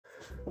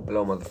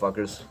Hello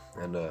motherfuckers,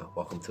 and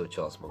welcome to a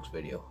Chill Smokes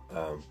video.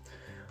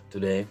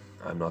 Today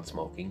I'm not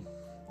smoking,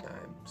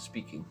 I'm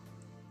speaking.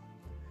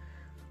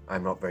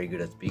 I'm not very good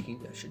at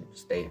speaking. I should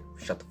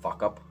shut the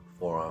fuck up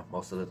for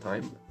most of the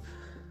time,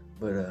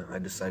 but I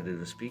decided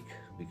to speak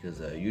because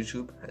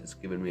YouTube has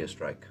given me a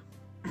strike.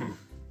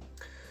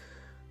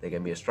 They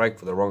gave me a strike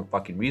for the wrong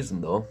fucking reason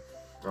though.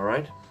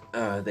 Alright?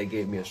 They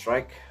gave me a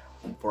strike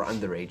for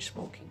underage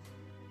smoking.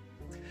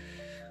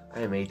 I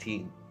am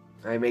 18.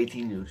 I am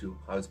 18, YouTube.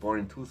 I was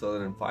born in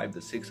 2005, the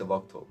 6th of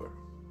October.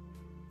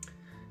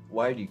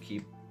 Why do you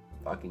keep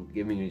fucking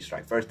giving me a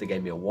strike? First they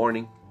gave me a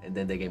warning, and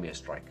then they gave me a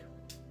strike.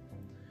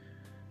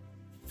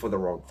 For the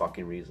wrong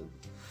fucking reason.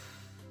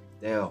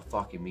 They are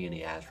fucking me in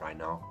the ass right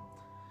now.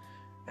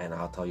 And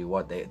I'll tell you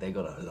what, they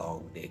got a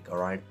long dick,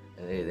 alright?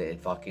 And they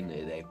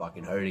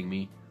fucking hurting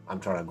me.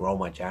 I'm trying to grow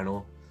my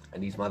channel,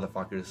 and these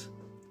motherfuckers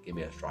give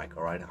me a strike,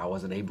 alright? I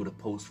wasn't able to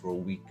post for a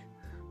week.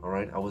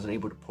 Alright, I wasn't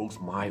able to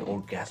post my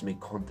orgasmic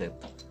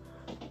content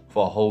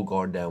for a whole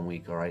goddamn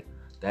week, alright?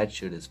 That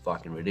shit is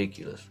fucking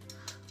ridiculous.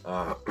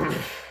 Yeah,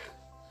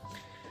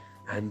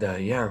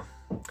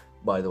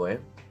 by the way,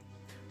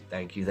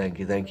 thank you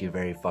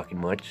very fucking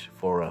much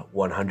for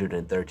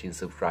 113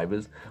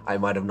 subscribers. I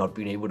might have not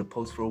been able to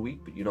post for a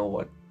week, but you know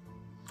what?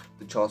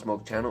 The Chill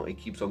Smoke channel, it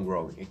keeps on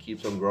growing. It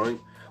keeps on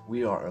growing.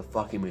 We are a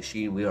fucking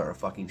machine. We are a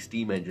fucking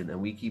steam engine, and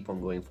we keep on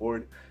going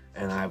forward.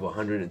 And I have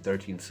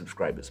 113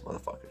 subscribers,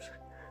 motherfuckers.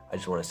 I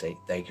just want to say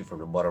thank you from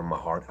the bottom of my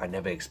heart. I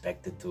never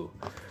expected to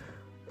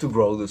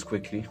grow this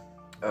quickly.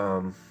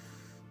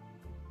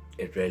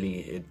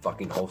 It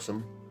fucking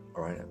wholesome.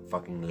 Alright, I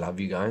fucking love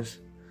you guys.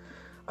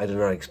 I did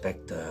not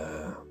expect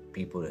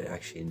people to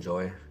actually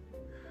enjoy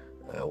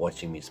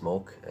watching me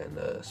smoke and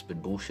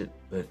spit bullshit.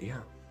 But yeah.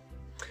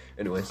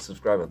 Anyways,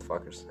 subscribe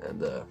motherfuckers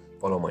and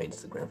follow my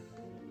Instagram.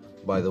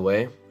 By the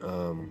way,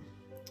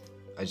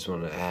 I just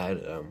want to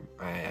add,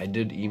 I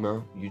did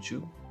email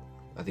YouTube,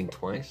 I think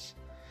twice.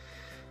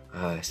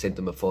 I sent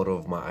them a photo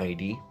of my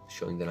ID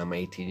showing that I'm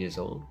 18 years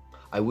old.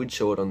 I would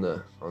show it on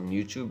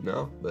YouTube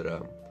now, but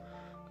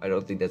I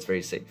don't think that's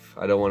very safe.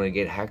 I don't want to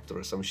get hacked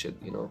or some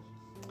shit, you know.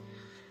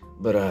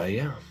 But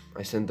yeah,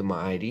 I sent them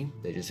my ID.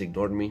 They just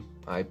ignored me.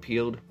 I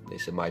appealed. They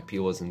said my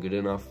appeal wasn't good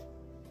enough.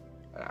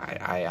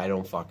 I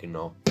don't fucking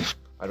know.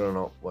 I don't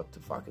know what to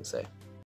fucking say.